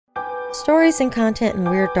Stories and content in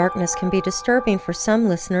Weird Darkness can be disturbing for some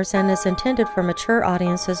listeners and is intended for mature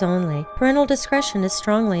audiences only. Parental discretion is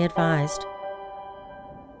strongly advised.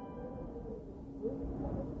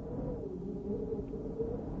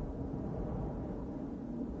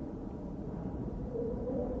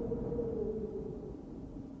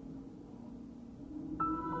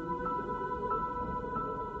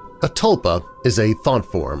 A tulpa is a thought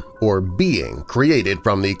form or being created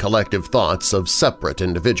from the collective thoughts of separate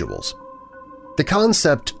individuals. The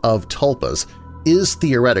concept of tulpas is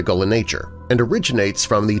theoretical in nature and originates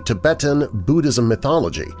from the Tibetan Buddhism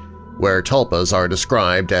mythology, where tulpas are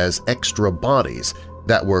described as extra bodies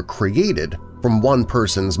that were created from one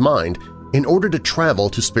person's mind in order to travel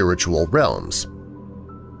to spiritual realms.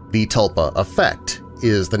 The tulpa effect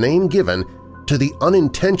is the name given to the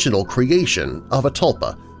unintentional creation of a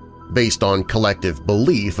tulpa based on collective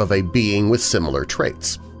belief of a being with similar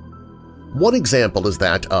traits. One example is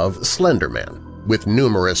that of Slender Man, with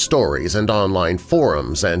numerous stories and online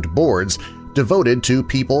forums and boards devoted to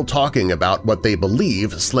people talking about what they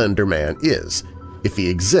believe Slender Man is, if he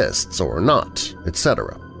exists or not,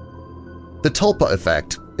 etc. The tulpa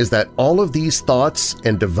effect is that all of these thoughts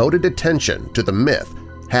and devoted attention to the myth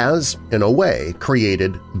has, in a way,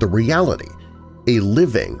 created the reality, a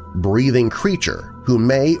living, breathing creature who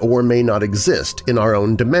may or may not exist in our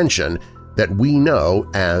own dimension that we know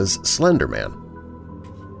as Slender Man.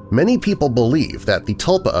 Many people believe that the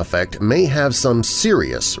tulpa effect may have some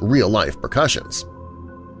serious real-life repercussions.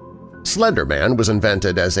 Slender Man was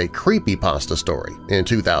invented as a creepypasta story in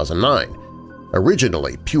 2009,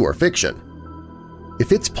 originally pure fiction.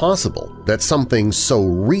 If it's possible that something so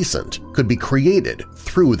recent could be created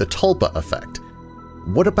through the tulpa effect,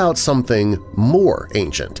 what about something more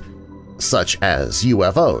ancient, such as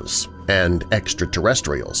UFOs and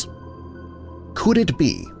extraterrestrials? Could it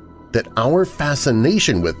be that our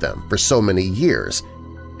fascination with them for so many years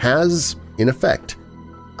has, in effect,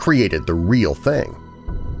 created the real thing?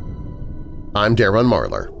 I'm Darren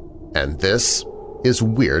Marlar, and this is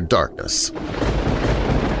Weird Darkness.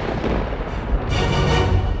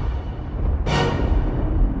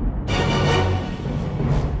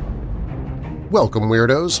 Welcome,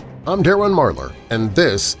 Weirdos! I'm Darren Marlar, and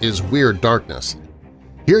this is Weird Darkness.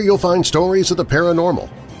 Here you'll find stories of the paranormal,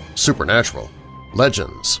 supernatural,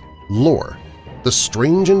 legends, lore, the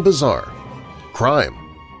strange and bizarre,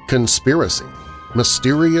 crime, conspiracy,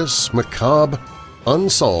 mysterious, macabre,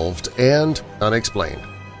 unsolved, and unexplained.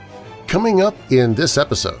 Coming up in this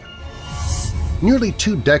episode, nearly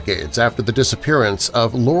 2 decades after the disappearance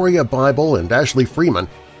of Lauria Bible and Ashley Freeman,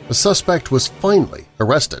 the suspect was finally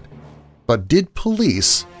arrested. But did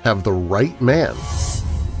police have the right man?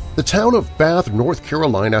 The town of Bath, North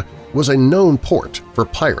Carolina was a known port for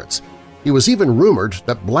pirates. It was even rumored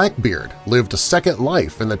that Blackbeard lived a second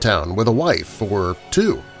life in the town with a wife or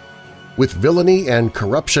two. With villainy and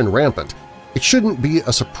corruption rampant, it shouldn't be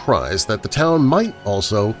a surprise that the town might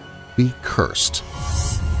also be cursed.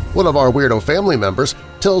 One of our weirdo family members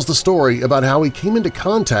tells the story about how he came into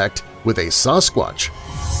contact with a Sasquatch.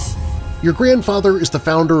 Your grandfather is the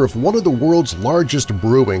founder of one of the world's largest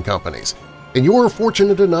brewing companies, and you're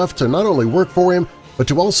fortunate enough to not only work for him, but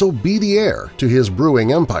to also be the heir to his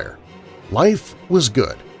brewing empire. Life was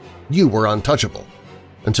good. You were untouchable.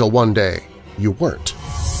 Until one day you weren't.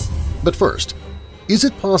 But first, is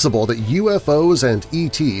it possible that UFOs and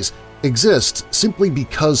ETs exist simply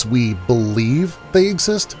because we believe they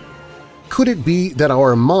exist? Could it be that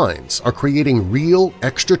our minds are creating real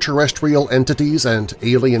extraterrestrial entities and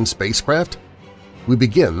alien spacecraft? We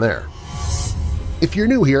begin there. If you're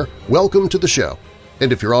new here, welcome to the show.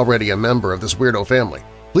 And if you're already a member of this weirdo family,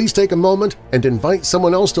 please take a moment and invite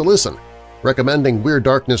someone else to listen. Recommending Weird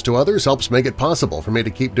Darkness to others helps make it possible for me to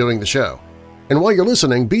keep doing the show. And while you're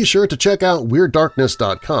listening, be sure to check out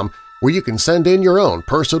WeirdDarkness.com, where you can send in your own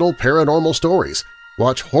personal paranormal stories,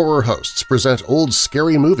 watch horror hosts present old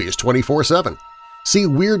scary movies 24/7, see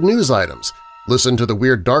weird news items, listen to the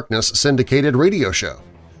Weird Darkness syndicated radio show,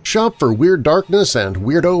 shop for Weird Darkness and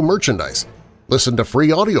Weirdo merchandise, listen to free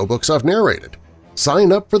audiobooks I've narrated,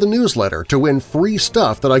 sign up for the newsletter to win free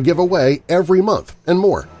stuff that I give away every month, and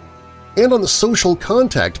more. And on the social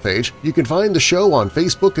contact page, you can find the show on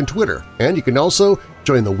Facebook and Twitter, and you can also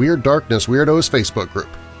join the Weird Darkness Weirdos Facebook group.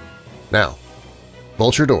 Now,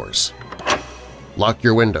 bolt your doors, lock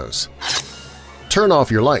your windows, turn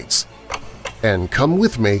off your lights, and come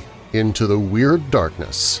with me into the Weird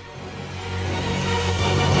Darkness.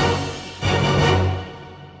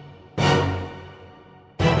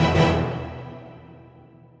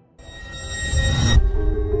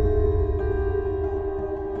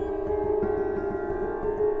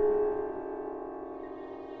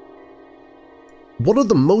 One of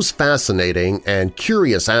the most fascinating and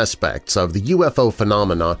curious aspects of the UFO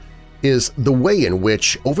phenomena is the way in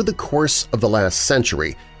which, over the course of the last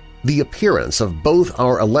century, the appearance of both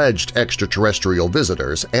our alleged extraterrestrial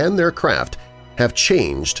visitors and their craft have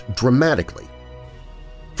changed dramatically.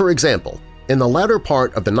 For example, in the latter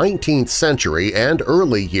part of the 19th century and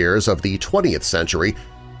early years of the 20th century,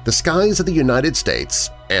 the skies of the United States,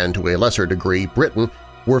 and to a lesser degree Britain,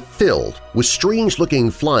 were filled with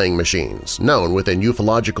strange-looking flying machines known within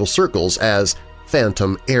ufological circles as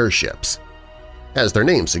phantom airships. As their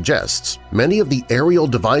name suggests, many of the aerial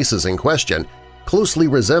devices in question closely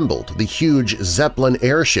resembled the huge Zeppelin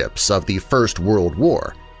airships of the First World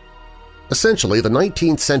War. Essentially, the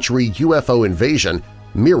 19th century UFO invasion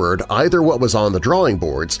mirrored either what was on the drawing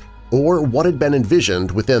boards or what had been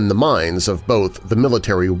envisioned within the minds of both the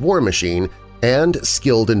military war machine and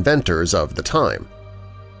skilled inventors of the time.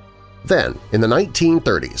 Then, in the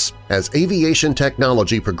 1930s, as aviation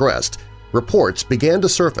technology progressed, reports began to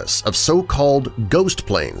surface of so-called ghost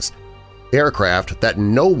planes, aircraft that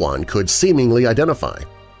no one could seemingly identify.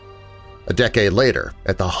 A decade later,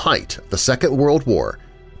 at the height of the Second World War,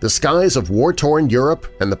 the skies of war-torn Europe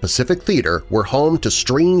and the Pacific Theater were home to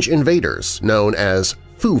strange invaders known as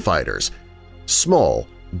Foo Fighters, small,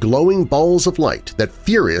 glowing balls of light that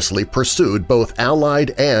furiously pursued both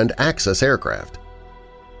Allied and Axis aircraft.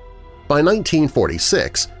 By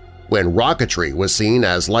 1946, when rocketry was seen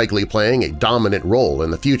as likely playing a dominant role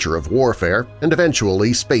in the future of warfare and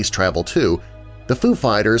eventually space travel too, the Foo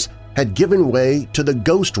Fighters had given way to the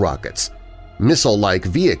ghost rockets, missile-like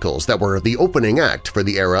vehicles that were the opening act for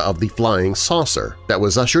the era of the flying saucer that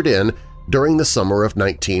was ushered in during the summer of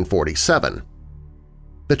 1947.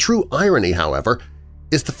 The true irony, however,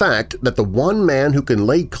 is the fact that the one man who can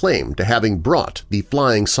lay claim to having brought the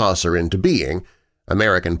flying saucer into being,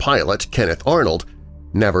 American pilot Kenneth Arnold,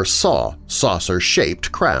 never saw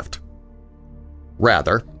saucer-shaped craft.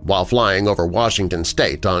 Rather, while flying over Washington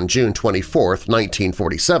state on June 24,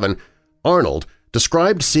 1947, Arnold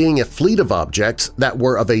described seeing a fleet of objects that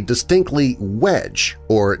were of a distinctly wedge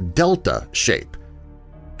or delta shape.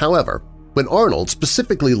 However, when Arnold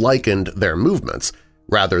specifically likened their movements,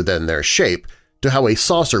 rather than their shape, to how a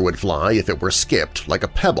saucer would fly if it were skipped like a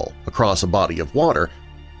pebble across a body of water,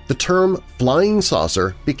 the term flying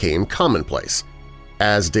saucer became commonplace,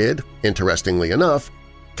 as did, interestingly enough,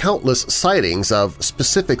 countless sightings of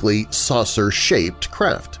specifically saucer-shaped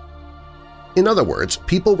craft. In other words,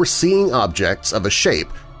 people were seeing objects of a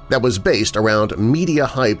shape that was based around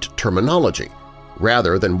media-hyped terminology,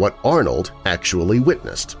 rather than what Arnold actually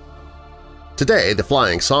witnessed. Today, the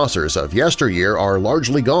flying saucers of yesteryear are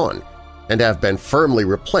largely gone and have been firmly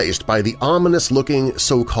replaced by the ominous-looking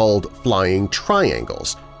so-called flying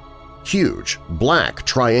triangles, huge, black,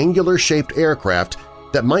 triangular-shaped aircraft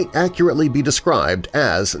that might accurately be described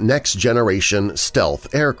as next-generation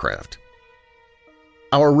stealth aircraft.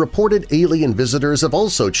 Our reported alien visitors have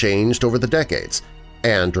also changed over the decades,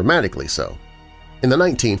 and dramatically so. In the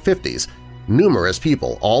 1950s, numerous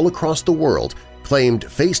people all across the world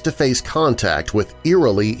claimed face-to-face contact with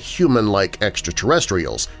eerily human-like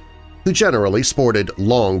extraterrestrials who generally sported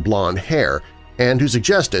long blonde hair and who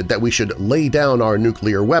suggested that we should lay down our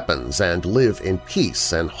nuclear weapons and live in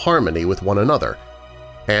peace and harmony with one another,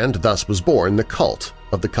 and thus was born the cult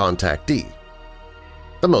of the contactee.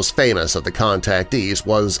 The most famous of the contactees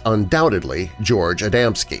was undoubtedly George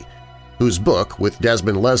Adamski, whose book with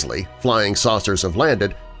Desmond Leslie, Flying Saucers Have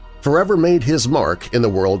Landed, forever made his mark in the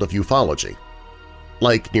world of ufology.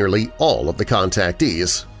 Like nearly all of the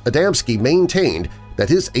contactees, Adamski maintained that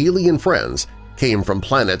his alien friends came from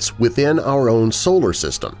planets within our own solar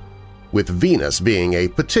system, with Venus being a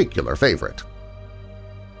particular favorite.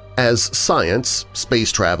 As science,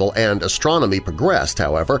 space travel, and astronomy progressed,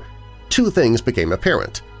 however, two things became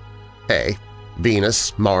apparent. A.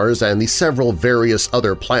 Venus, Mars, and the several various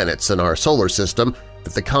other planets in our solar system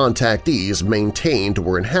that the contactees maintained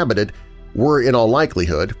were inhabited were in all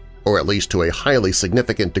likelihood, or at least to a highly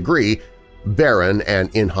significant degree, barren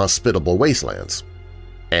and inhospitable wastelands.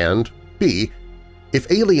 And B. If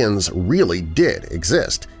aliens really did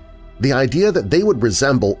exist, the idea that they would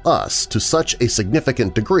resemble us to such a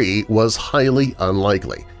significant degree was highly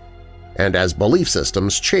unlikely. And as belief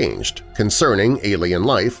systems changed concerning alien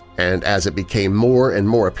life, and as it became more and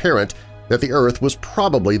more apparent that the Earth was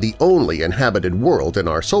probably the only inhabited world in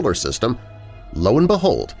our solar system, lo and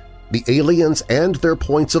behold, the aliens and their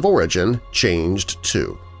points of origin changed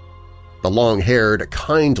too. The long-haired,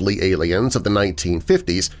 kindly aliens of the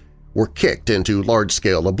 1950s were kicked into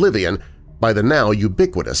large-scale oblivion by the now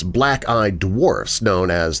ubiquitous black-eyed dwarfs known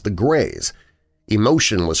as the Greys,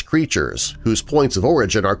 emotionless creatures whose points of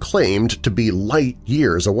origin are claimed to be light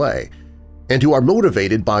years away, and who are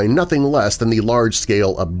motivated by nothing less than the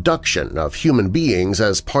large-scale abduction of human beings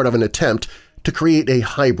as part of an attempt to create a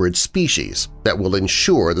hybrid species that will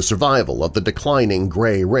ensure the survival of the declining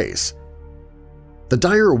gray race. The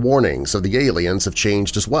dire warnings of the aliens have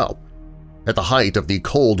changed as well. At the height of the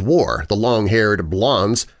Cold War, the long-haired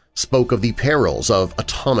blondes spoke of the perils of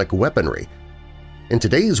atomic weaponry. In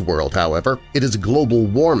today's world, however, it is global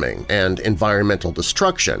warming and environmental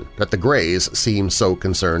destruction that the Greys seem so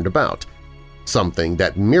concerned about, something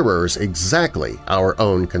that mirrors exactly our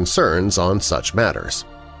own concerns on such matters.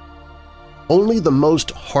 Only the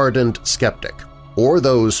most hardened skeptic, or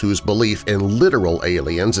those whose belief in literal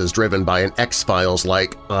aliens is driven by an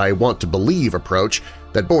X-Files-like "I want to believe" approach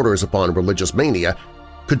that borders upon religious mania,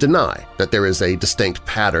 could deny that there is a distinct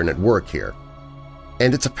pattern at work here.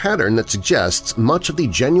 And it's a pattern that suggests much of the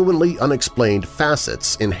genuinely unexplained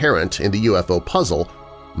facets inherent in the UFO puzzle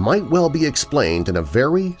might well be explained in a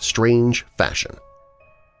very strange fashion.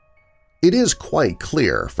 It is quite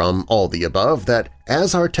clear from all the above that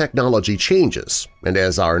as our technology changes and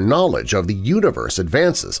as our knowledge of the universe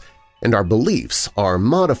advances and our beliefs are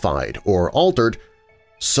modified or altered,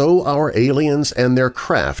 so our aliens and their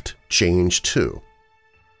craft change too.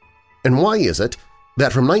 And why is it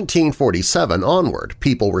that from 1947 onward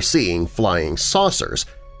people were seeing flying saucers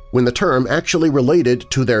when the term actually related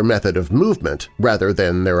to their method of movement rather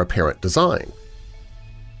than their apparent design?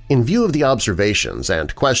 In view of the observations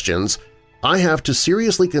and questions, I have to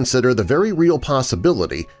seriously consider the very real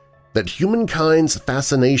possibility that humankind's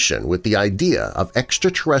fascination with the idea of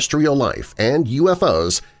extraterrestrial life and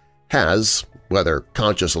UFOs has, whether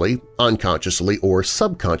consciously, unconsciously, or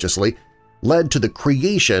subconsciously, led to the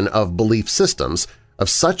creation of belief systems of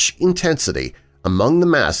such intensity among the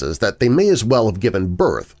masses that they may as well have given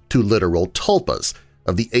birth to literal tulpas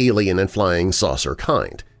of the alien and flying saucer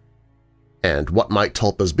kind. And what might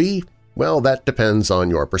tulpas be? Well, that depends on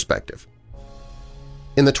your perspective.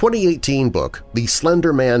 In the 2018 book, The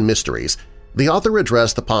Slender Man Mysteries, the author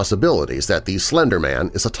addressed the possibilities that the Slender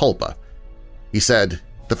Man is a tulpa. He said,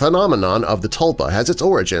 "The phenomenon of the tulpa has its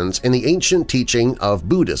origins in the ancient teaching of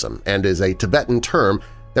Buddhism and is a Tibetan term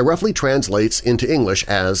that roughly translates into English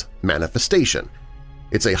as manifestation.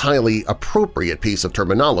 It's a highly appropriate piece of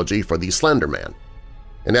terminology for the Slender Man.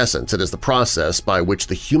 In essence, it is the process by which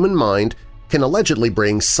the human mind can allegedly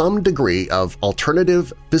bring some degree of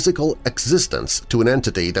alternative physical existence to an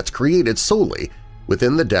entity that's created solely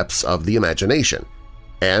within the depths of the imagination,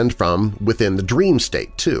 and from within the dream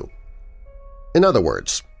state too. In other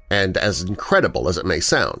words, and as incredible as it may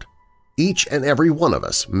sound, each and every one of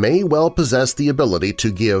us may well possess the ability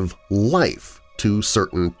to give life to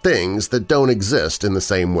certain things that don't exist in the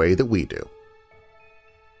same way that we do."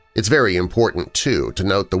 It's very important, too, to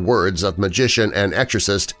note the words of magician and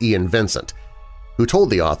exorcist Ian Vincent, who told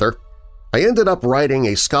the author, "I ended up writing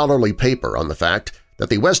a scholarly paper on the fact that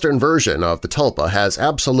the Western version of the tulpa has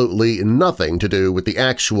absolutely nothing to do with the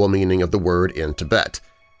actual meaning of the word in Tibet.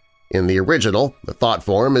 In the original, the thought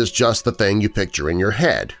form is just the thing you picture in your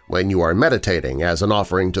head when you are meditating as an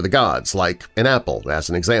offering to the gods, like an apple as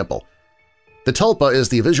an example. The tulpa is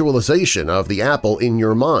the visualization of the apple in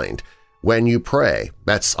your mind. When you pray,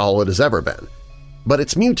 that's all it has ever been. But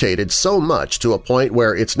it's mutated so much to a point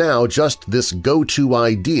where it's now just this go-to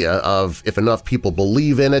idea of if enough people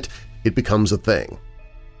believe in it, it becomes a thing."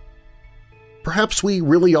 Perhaps we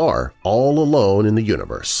really are all alone in the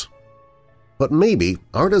universe. But maybe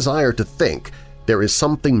our desire to think there is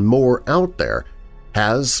something more out there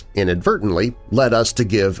has, inadvertently, led us to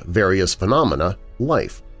give various phenomena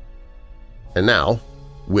life. And now,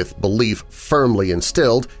 with belief firmly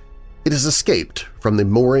instilled, it has escaped from the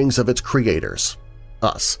moorings of its creators,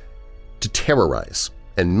 us, to terrorize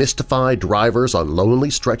and mystify drivers on lonely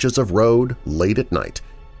stretches of road late at night,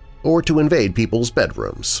 or to invade people's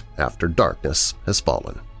bedrooms after darkness has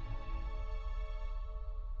fallen.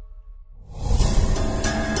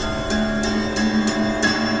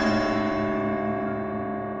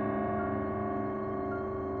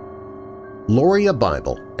 Lauria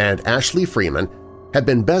Bible and Ashley Freeman had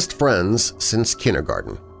been best friends since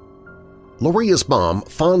kindergarten. Lauria's mom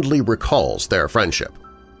fondly recalls their friendship.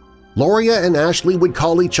 "Lauria and Ashley would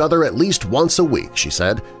call each other at least once a week," she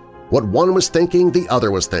said. "What one was thinking, the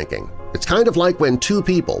other was thinking. It's kind of like when two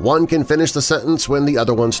people, one can finish the sentence when the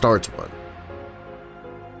other one starts one."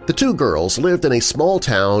 The two girls lived in a small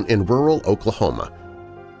town in rural Oklahoma.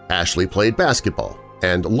 Ashley played basketball,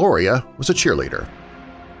 and Lauria was a cheerleader.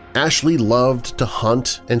 Ashley loved to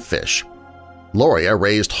hunt and fish. Lauria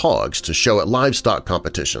raised hogs to show at livestock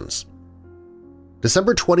competitions.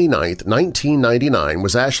 December 29, 1999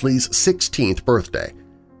 was Ashley's 16th birthday,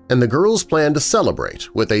 and the girls planned to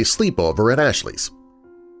celebrate with a sleepover at Ashley's.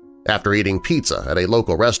 After eating pizza at a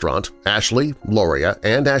local restaurant, Ashley, Lauria,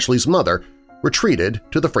 and Ashley's mother retreated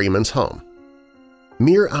to the Freeman's home.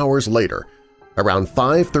 Mere hours later, around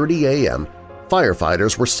 5:30 a.m.,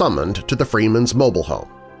 firefighters were summoned to the Freeman's mobile home.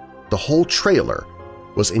 The whole trailer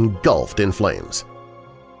was engulfed in flames.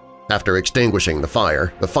 After extinguishing the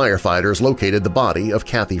fire, the firefighters located the body of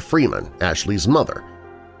Kathy Freeman, Ashley's mother.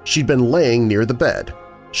 She'd been laying near the bed,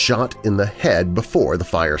 shot in the head before the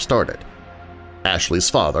fire started. Ashley's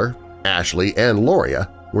father, Ashley, and Lauria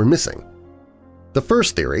were missing. The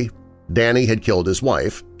first theory, Danny had killed his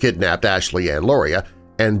wife, kidnapped Ashley and Lauria,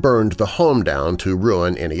 and burned the home down to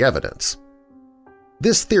ruin any evidence.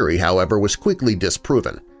 This theory, however, was quickly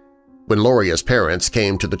disproven. When Lauria's parents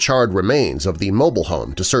came to the charred remains of the mobile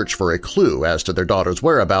home to search for a clue as to their daughter's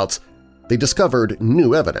whereabouts, they discovered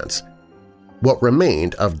new evidence. What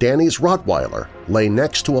remained of Danny's Rottweiler lay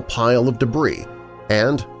next to a pile of debris,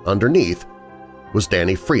 and underneath was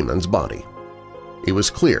Danny Freeman's body. It was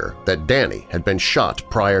clear that Danny had been shot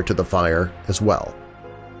prior to the fire as well.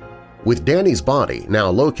 With Danny's body now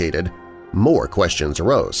located, more questions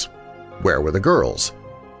arose. Where were the girls?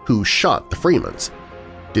 Who shot the Freemans?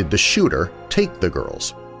 Did the shooter take the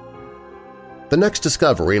girls? The next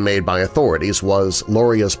discovery made by authorities was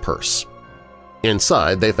Lauria's purse.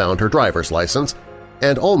 Inside, they found her driver's license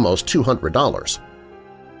and almost $200.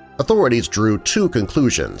 Authorities drew two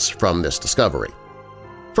conclusions from this discovery.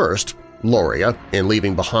 First, Lauria, in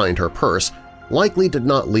leaving behind her purse, likely did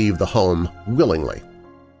not leave the home willingly.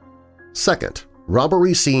 Second,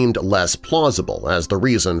 robbery seemed less plausible as the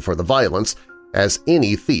reason for the violence, as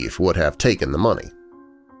any thief would have taken the money.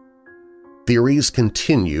 Theories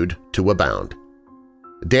continued to abound.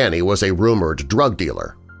 Danny was a rumored drug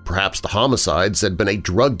dealer. Perhaps the homicides had been a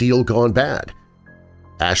drug deal gone bad.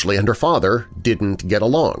 Ashley and her father didn't get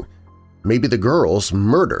along. Maybe the girls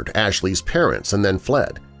murdered Ashley's parents and then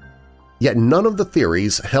fled. Yet none of the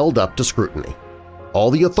theories held up to scrutiny. All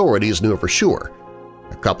the authorities knew for sure.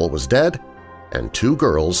 A couple was dead and two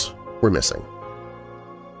girls were missing.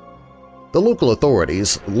 The local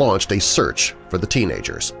authorities launched a search for the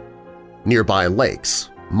teenagers. Nearby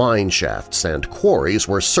lakes, mine shafts, and quarries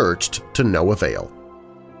were searched to no avail.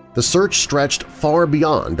 The search stretched far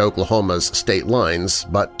beyond Oklahoma's state lines,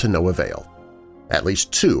 but to no avail. At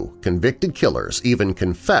least two convicted killers even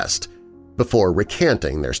confessed before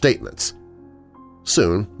recanting their statements.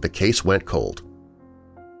 Soon, the case went cold.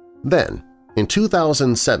 Then, in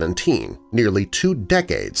 2017, nearly 2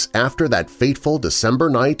 decades after that fateful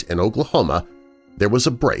December night in Oklahoma, there was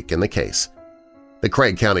a break in the case. The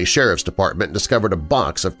Craig County Sheriff's Department discovered a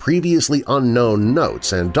box of previously unknown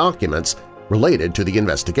notes and documents related to the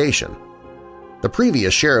investigation. The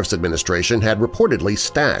previous sheriff's administration had reportedly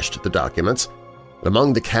stashed the documents.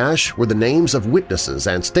 Among the cache were the names of witnesses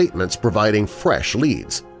and statements providing fresh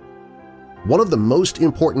leads. One of the most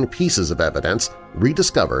important pieces of evidence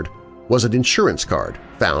rediscovered was an insurance card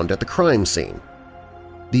found at the crime scene.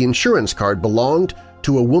 The insurance card belonged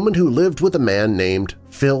to a woman who lived with a man named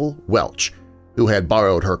Phil Welch, who had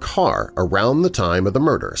borrowed her car around the time of the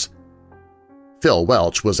murders. Phil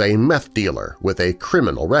Welch was a meth dealer with a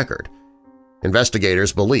criminal record.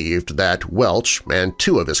 Investigators believed that Welch and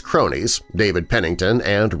two of his cronies, David Pennington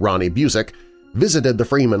and Ronnie Busick, visited the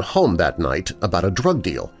Freeman home that night about a drug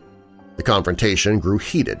deal. The confrontation grew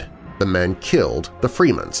heated. The men killed the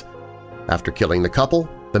Freemans. After killing the couple,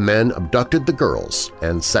 the men abducted the girls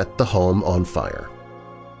and set the home on fire.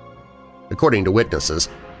 According to witnesses,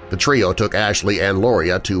 the trio took Ashley and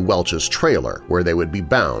Lauria to Welch's trailer where they would be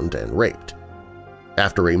bound and raped.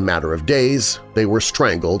 After a matter of days, they were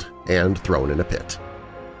strangled and thrown in a pit.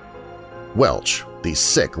 Welch, the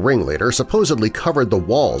sick ringleader, supposedly covered the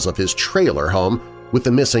walls of his trailer home with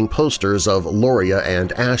the missing posters of Lauria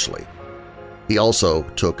and Ashley. He also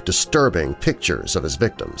took disturbing pictures of his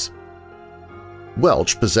victims.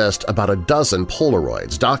 Welch possessed about a dozen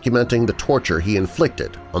Polaroids documenting the torture he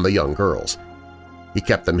inflicted on the young girls. He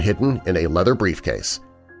kept them hidden in a leather briefcase.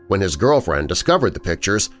 When his girlfriend discovered the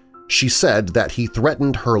pictures, she said that he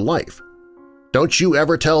threatened her life. "Don't you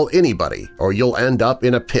ever tell anybody or you'll end up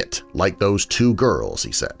in a pit like those two girls,"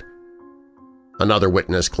 he said. Another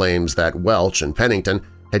witness claims that Welch and Pennington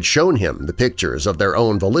had shown him the pictures of their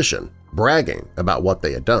own volition, bragging about what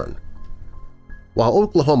they had done. While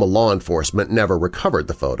Oklahoma law enforcement never recovered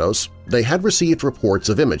the photos, they had received reports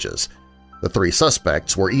of images. The three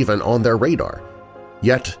suspects were even on their radar.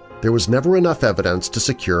 Yet there was never enough evidence to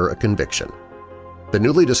secure a conviction. The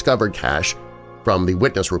newly discovered cache, from the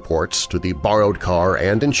witness reports to the borrowed car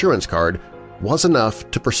and insurance card, was enough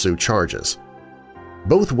to pursue charges.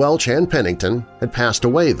 Both Welch and Pennington had passed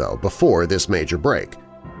away, though, before this major break.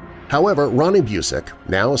 However, Ronnie Busick,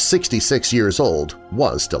 now 66 years old,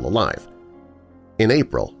 was still alive. In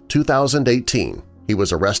April 2018, he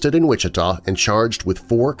was arrested in Wichita and charged with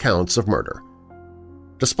 4 counts of murder.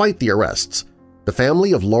 Despite the arrests, the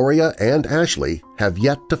family of Lauria and Ashley have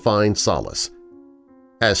yet to find solace.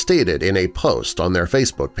 As stated in a post on their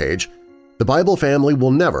Facebook page, the Bible family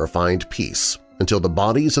will never find peace until the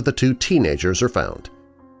bodies of the 2 teenagers are found.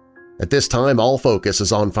 At this time, all focus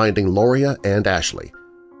is on finding Lauria and Ashley.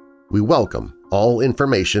 We welcome all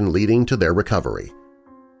information leading to their recovery.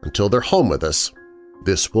 Until they're home with us,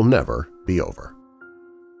 this will never be over.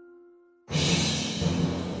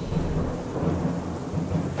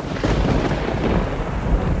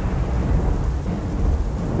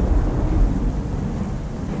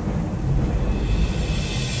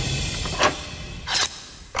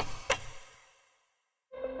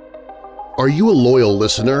 Are you a loyal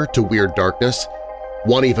listener to Weird Darkness?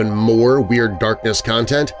 Want even more Weird Darkness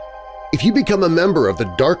content? If you become a member of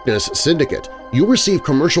the Darkness Syndicate, you'll receive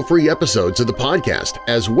commercial-free episodes of the podcast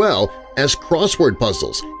as well as crossword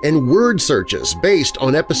puzzles and word searches based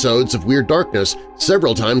on episodes of Weird Darkness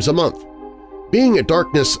several times a month. Being a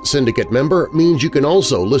Darkness Syndicate member means you can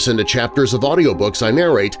also listen to chapters of audiobooks I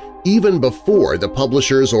narrate even before the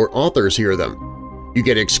publishers or authors hear them. You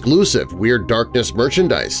get exclusive Weird Darkness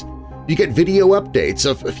merchandise. You get video updates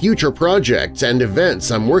of future projects and events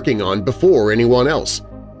I'm working on before anyone else.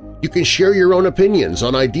 You can share your own opinions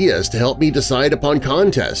on ideas to help me decide upon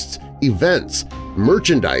contests, events,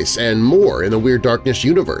 merchandise, and more in the Weird Darkness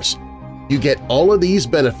universe. You get all of these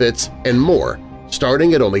benefits and more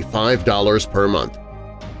starting at only $5 per month.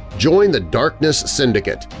 Join the Darkness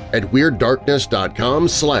Syndicate at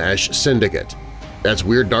WeirdDarkness.com/syndicate. That's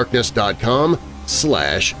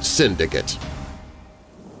WeirdDarkness.com/syndicate.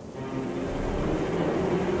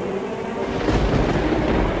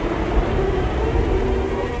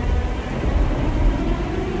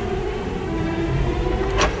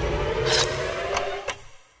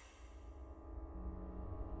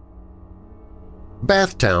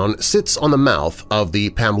 Bathtown sits on the mouth of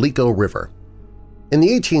the Pamlico River. In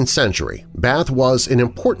the 18th century, Bath was an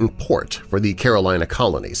important port for the Carolina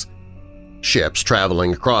colonies. Ships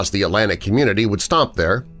traveling across the Atlantic community would stop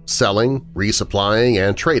there, selling, resupplying,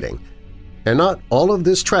 and trading. And not all of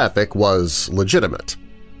this traffic was legitimate.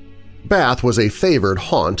 Bath was a favored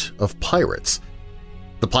haunt of pirates.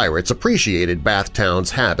 The pirates appreciated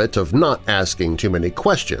Bathtown's habit of not asking too many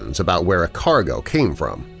questions about where a cargo came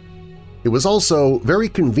from. It was also very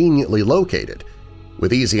conveniently located,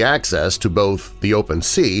 with easy access to both the open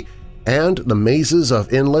sea and the mazes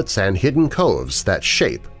of inlets and hidden coves that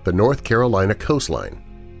shape the North Carolina coastline.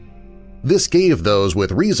 This gave those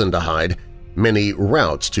with reason to hide many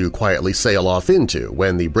routes to quietly sail off into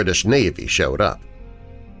when the British Navy showed up.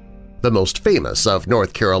 The most famous of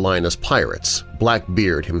North Carolina's pirates,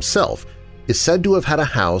 Blackbeard himself, is said to have had a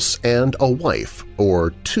house and a wife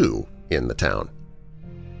or 2 in the town.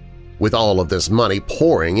 With all of this money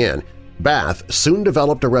pouring in, Bath soon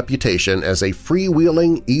developed a reputation as a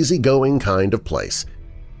freewheeling, easygoing kind of place.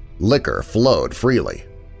 Liquor flowed freely,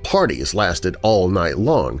 parties lasted all night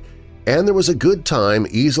long, and there was a good time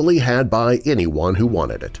easily had by anyone who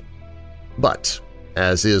wanted it. But,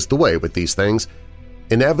 as is the way with these things,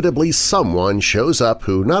 inevitably someone shows up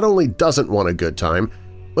who not only doesn't want a good time,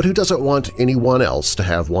 but who doesn't want anyone else to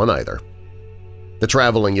have one either. The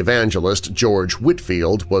traveling evangelist George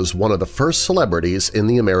Whitefield was one of the first celebrities in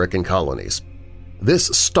the American colonies. This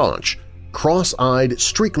staunch, cross-eyed,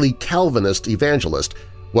 strictly Calvinist evangelist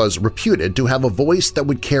was reputed to have a voice that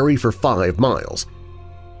would carry for 5 miles.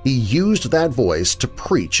 He used that voice to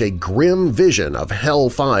preach a grim vision of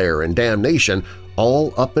hellfire and damnation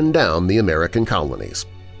all up and down the American colonies.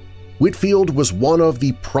 Whitefield was one of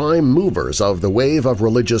the prime movers of the wave of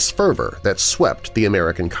religious fervor that swept the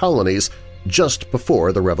American colonies just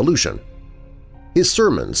before the Revolution. His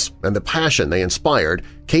sermons and the passion they inspired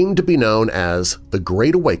came to be known as the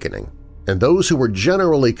Great Awakening, and those who were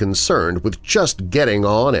generally concerned with just getting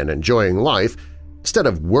on and enjoying life instead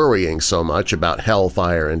of worrying so much about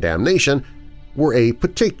hellfire and damnation were a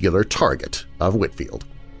particular target of Whitefield.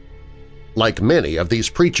 Like many of these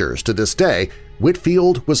preachers to this day,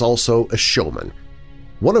 Whitefield was also a showman.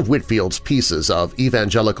 One of Whitefield's pieces of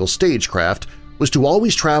evangelical stagecraft was to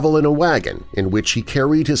always travel in a wagon in which he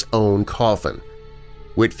carried his own coffin.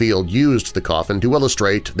 Whitefield used the coffin to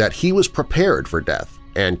illustrate that he was prepared for death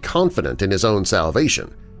and confident in his own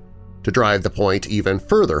salvation. To drive the point even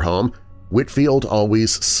further home, Whitefield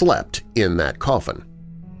always slept in that coffin.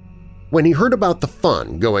 When he heard about the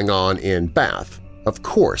fun going on in Bath, of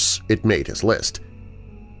course it made his list.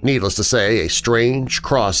 Needless to say, a strange,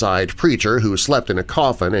 cross-eyed preacher who slept in a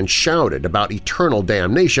coffin and shouted about eternal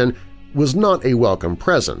damnation was not a welcome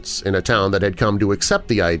presence in a town that had come to accept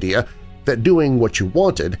the idea that doing what you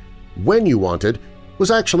wanted, when you wanted,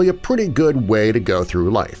 was actually a pretty good way to go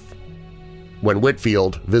through life. When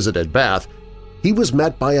Whitfield visited Bath, he was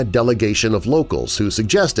met by a delegation of locals who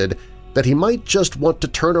suggested that he might just want to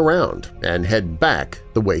turn around and head back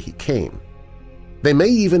the way he came. They may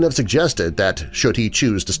even have suggested that, should he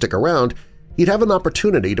choose to stick around, he'd have an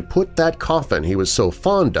opportunity to put that coffin he was so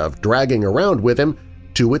fond of dragging around with him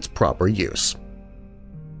to its proper use.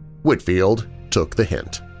 Whitfield took the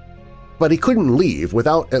hint. But he couldn't leave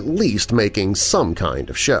without at least making some kind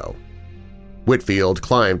of show. Whitfield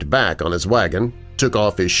climbed back on his wagon, took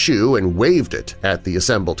off his shoe and waved it at the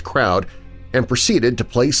assembled crowd, and proceeded to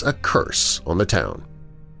place a curse on the town.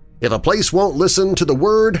 "If a place won't listen to the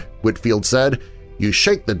word," Whitfield said, "you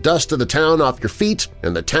shake the dust of the town off your feet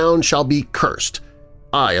and the town shall be cursed.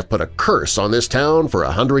 I have put a curse on this town for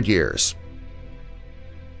 100 years."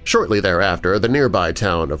 Shortly thereafter, the nearby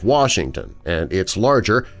town of Washington and its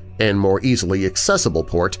larger and more easily accessible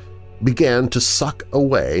port began to suck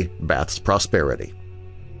away Bath's prosperity.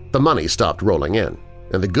 The money stopped rolling in,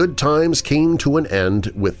 and the good times came to an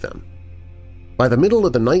end with them. By the middle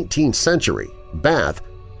of the 19th century, Bath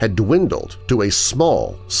had dwindled to a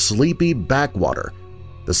small, sleepy backwater,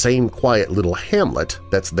 the same quiet little hamlet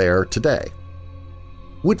that's there today.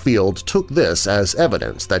 Whitfield took this as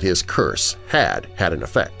evidence that his curse had an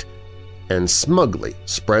effect, and smugly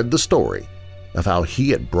spread the story of how he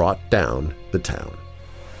had brought down the town.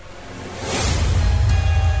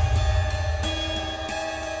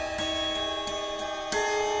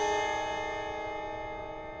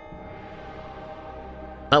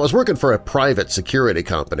 I was working for a private security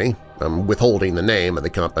company. I'm withholding the name of the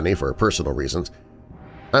company for personal reasons.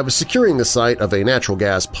 I was securing the site of a natural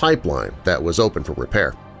gas pipeline that was open for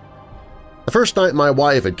repair. The first night my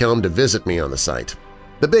wife had come to visit me on the site.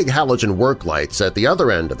 The big halogen work lights at the other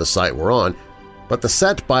end of the site were on, but the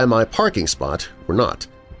set by my parking spot were not.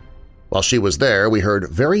 While she was there, we heard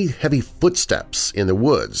very heavy footsteps in the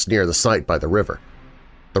woods near the site by the river.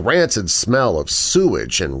 The rancid smell of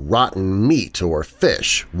sewage and rotten meat or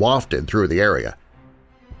fish wafted through the area.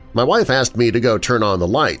 My wife asked me to go turn on the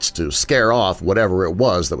lights to scare off whatever it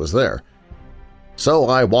was that was there. So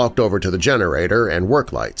I walked over to the generator and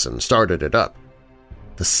work lights and started it up.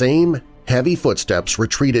 The same heavy footsteps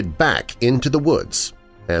retreated back into the woods,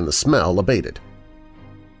 and the smell abated.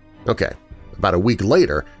 Okay, about a week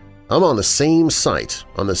later, I'm on the same site,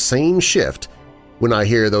 on the same shift, when I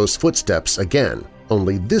hear those footsteps again,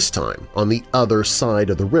 only this time on the other side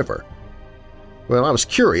of the river. Well, I was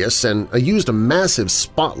curious, and I used a massive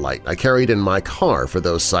spotlight I carried in my car for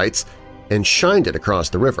those sights and shined it across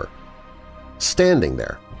the river. Standing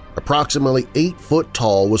there, approximately 8 foot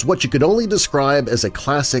tall, was what you could only describe as a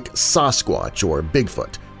classic Sasquatch or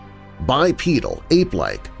Bigfoot. Bipedal,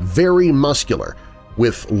 ape-like, very muscular,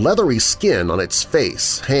 with leathery skin on its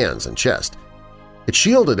face, hands, and chest. It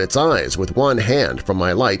shielded its eyes with one hand from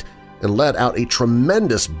my light and let out a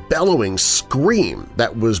tremendous bellowing scream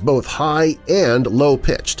that was both high and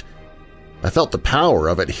low-pitched. I felt the power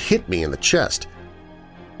of it hit me in the chest.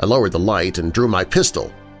 I lowered the light and drew my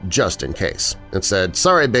pistol, just in case, and said,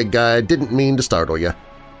 "Sorry, big guy, didn't mean to startle you."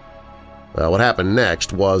 Well, what happened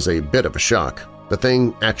next was a bit of a shock. The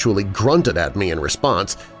thing actually grunted at me in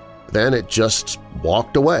response, then it just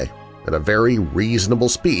walked away at a very reasonable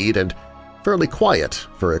speed and fairly quiet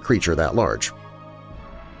for a creature that large.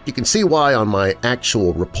 You can see why on my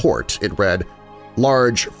actual report it read,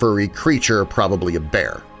 "Large, furry creature, probably a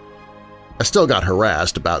bear." I still got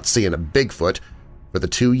harassed about seeing a Bigfoot for the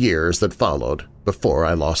 2 years that followed before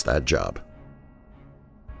I lost that job.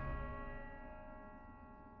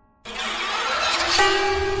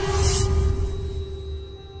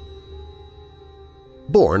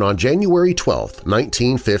 Born on January 12,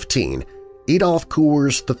 1915, Adolf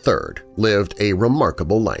Coors III lived a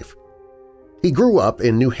remarkable life. He grew up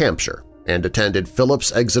in New Hampshire and attended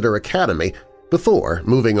Phillips Exeter Academy before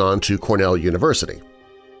moving on to Cornell University.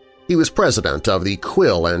 He was president of the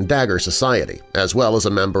Quill and Dagger Society, as well as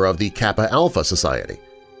a member of the Kappa Alpha Society.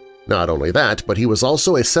 Not only that, but he was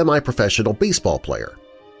also a semi-professional baseball player.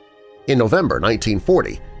 In November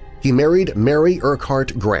 1940, he married Mary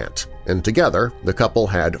Urquhart Grant, and together the couple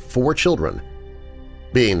had 4 children.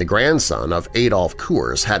 Being the grandson of Adolf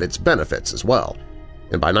Coors had its benefits as well,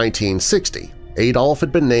 and by 1960, Adolf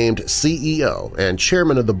had been named CEO and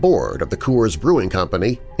chairman of the board of the Coors Brewing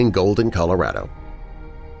Company in Golden, Colorado.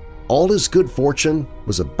 All his good fortune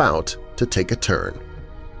was about to take a turn.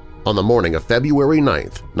 On the morning of February 9,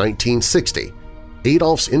 1960,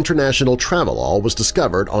 Adolph's international travelall was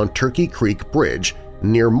discovered on Turkey Creek Bridge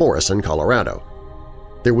near Morrison, Colorado.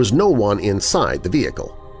 There was no one inside the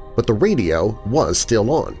vehicle, but the radio was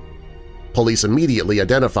still on. Police immediately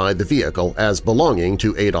identified the vehicle as belonging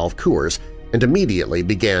to Adolph Coors and immediately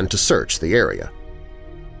began to search the area.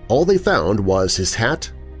 All they found was his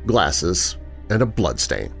hat, glasses, and a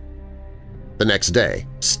bloodstain. The next day,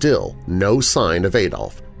 still no sign of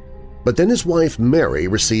Adolph, but then his wife Mary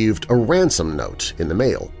received a ransom note in the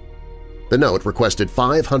mail. The note requested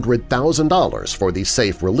 $500,000 for the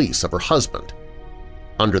safe release of her husband.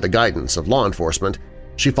 Under the guidance of law enforcement,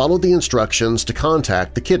 she followed the instructions to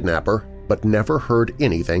contact the kidnapper but never heard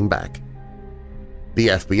anything back. The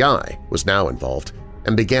FBI was now involved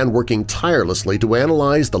and began working tirelessly to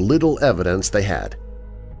analyze the little evidence they had.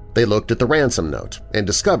 They looked at the ransom note and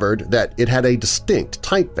discovered that it had a distinct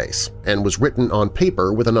typeface and was written on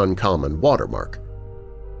paper with an uncommon watermark.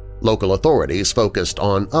 Local authorities focused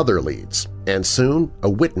on other leads, and soon a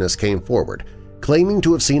witness came forward, claiming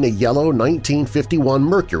to have seen a yellow 1951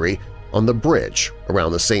 Mercury on the bridge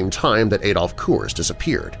around the same time that Adolph Coors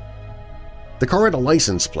disappeared. The car had a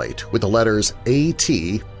license plate with the letters AT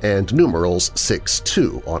and numerals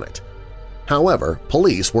 62 on it. However,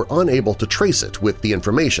 police were unable to trace it with the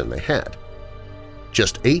information they had.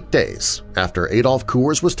 Just 8 days after Adolph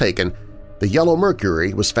Coors was taken, the yellow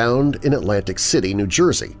Mercury was found in Atlantic City, New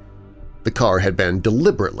Jersey. The car had been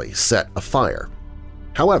deliberately set afire.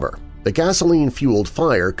 However, the gasoline-fueled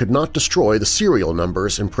fire could not destroy the serial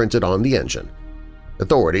numbers imprinted on the engine.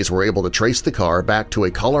 Authorities were able to trace the car back to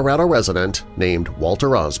a Colorado resident named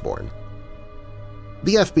Walter Osborne.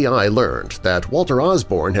 The FBI learned that Walter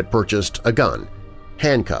Osborne had purchased a gun,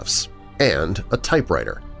 handcuffs, and a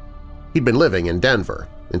typewriter. He'd been living in Denver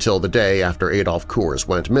until the day after Adolph Coors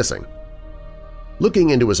went missing. Looking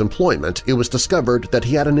into his employment, it was discovered that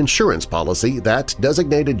he had an insurance policy that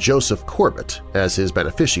designated Joseph Corbett as his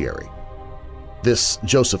beneficiary. This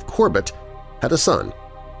Joseph Corbett had a son,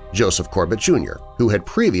 Joseph Corbett Jr., who had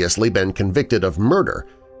previously been convicted of murder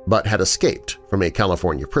but had escaped from a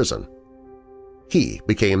California prison. He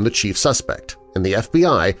became the chief suspect, and the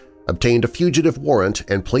FBI obtained a fugitive warrant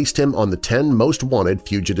and placed him on the 10 most wanted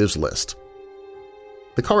fugitives list.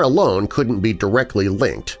 The car alone couldn't be directly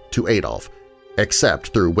linked to Adolph, except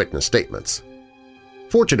through witness statements.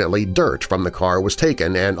 Fortunately, dirt from the car was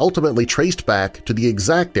taken and ultimately traced back to the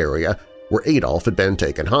exact area where Adolph had been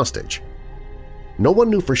taken hostage. No one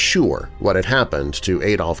knew for sure what had happened to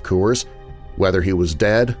Adolph Coors, whether he was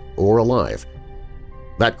dead or alive.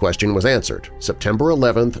 That question was answered September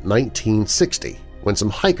 11, 1960, when some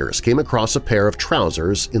hikers came across a pair of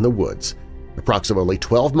trousers in the woods, approximately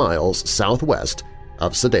 12 miles southwest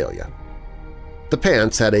of Sedalia. The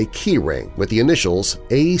pants had a key ring with the initials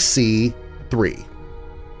AC3.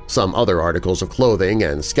 Some other articles of clothing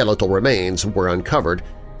and skeletal remains were uncovered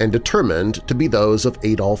and determined to be those of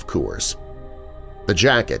Adolph Coors. The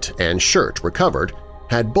jacket and shirt recovered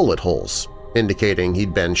had bullet holes, indicating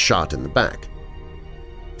he'd been shot in the back.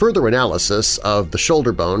 Further analysis of the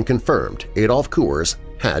shoulder bone confirmed Adolph Coors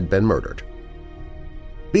had been murdered.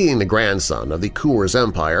 Being the grandson of the Coors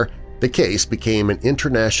empire, the case became an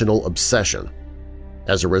international obsession.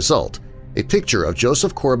 As a result, a picture of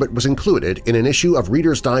Joseph Corbett was included in an issue of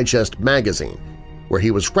Reader's Digest magazine, where he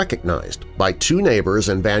was recognized by 2 neighbors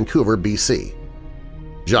in Vancouver, BC.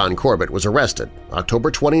 John Corbett was arrested October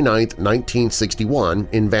 29, 1961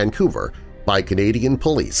 in Vancouver by Canadian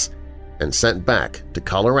police and sent back to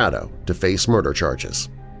Colorado to face murder charges.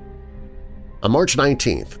 On March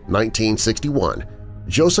 19, 1961,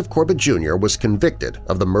 Joseph Corbett Jr. was convicted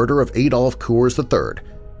of the murder of Adolph Coors III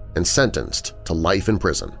and sentenced to life in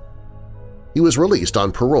prison. He was released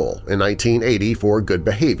on parole in 1980 for good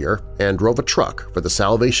behavior and drove a truck for the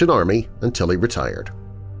Salvation Army until he retired.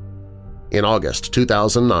 In August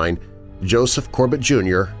 2009, Joseph Corbett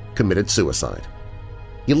Jr. committed suicide.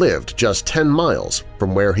 He lived just 10 miles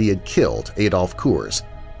from where he had killed Adolph Coors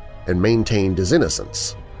and maintained his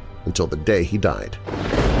innocence until the day he died.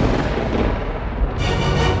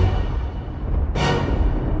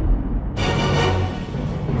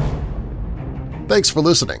 Thanks for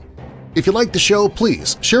listening. If you like the show,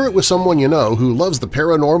 please share it with someone you know who loves the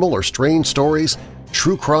paranormal or strange stories,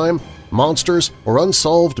 true crime, monsters, or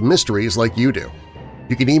unsolved mysteries like you do.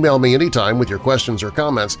 You can email me anytime with your questions or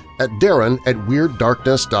comments at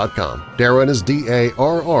darren@weirddarkness.com. Darren is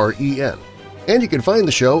D-A-R-R-E-N. And you can find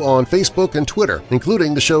the show on Facebook and Twitter,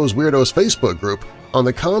 including the show's Weirdos Facebook group, on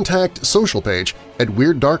the Contact social page at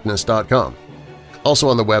weirddarkness.com. Also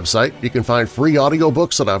on the website, you can find free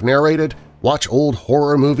audiobooks that I've narrated, Watch old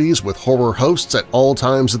horror movies with horror hosts at all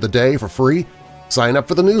times of the day for free, sign up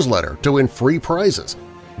for the newsletter to win free prizes,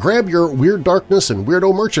 grab your Weird Darkness and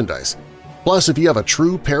Weirdo merchandise. Plus, if you have a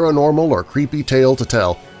true paranormal or creepy tale to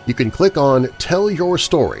tell, you can click on Tell Your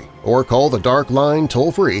Story or call the Dark Line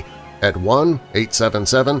toll-free at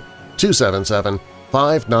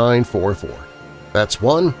 1-877-277-5944. That's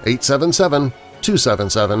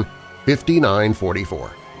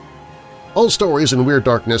 1-877-277-5944. All stories in Weird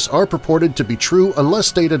Darkness are purported to be true unless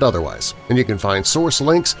stated otherwise, and you can find source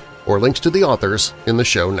links or links to the authors in the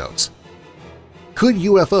show notes. Could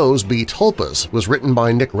UFOs Be Tulpas was written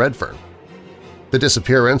by Nick Redfern. The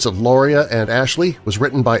Disappearance of Lauria and Ashley was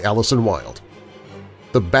written by Allison Wilde.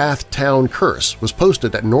 The Bath Town Curse was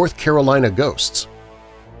posted at North Carolina Ghosts.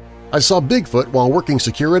 I Saw Bigfoot While Working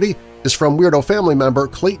Security is from Weirdo family member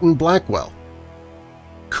Clayton Blackwell.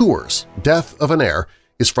 Coors, Death of an Heir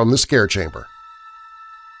is from the Scare Chamber.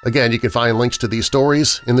 Again, you can find links to these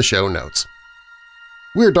stories in the show notes.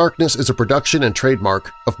 Weird Darkness is a production and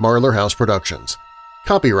trademark of Marlar House Productions.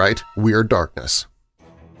 Copyright Weird Darkness.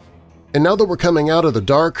 And now that we're coming out of the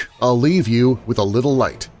dark, I'll leave you with a little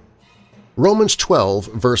light. Romans 12,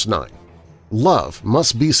 verse 9. Love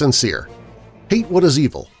must be sincere. Hate what is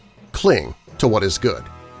evil. Cling to what is good.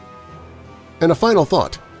 And a final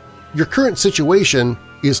thought. Your current situation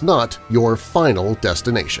is not your final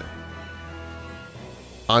destination.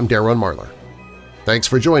 I'm Darren Marlar. Thanks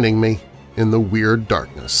for joining me in the Weird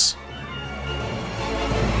Darkness.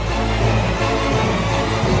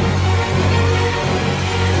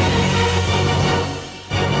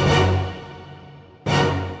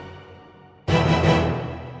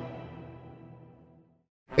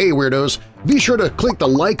 Hey Weirdos! Be sure to click the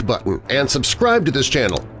like button and subscribe to this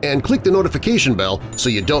channel and click the notification bell so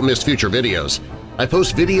you don't miss future videos. I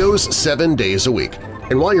post videos 7 days a week.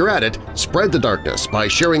 And while you're at it, spread the darkness by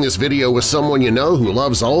sharing this video with someone you know who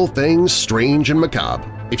loves all things strange and macabre.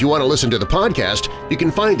 If you want to listen to the podcast, you can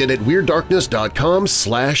find it at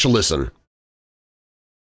WeirdDarkness.com/listen.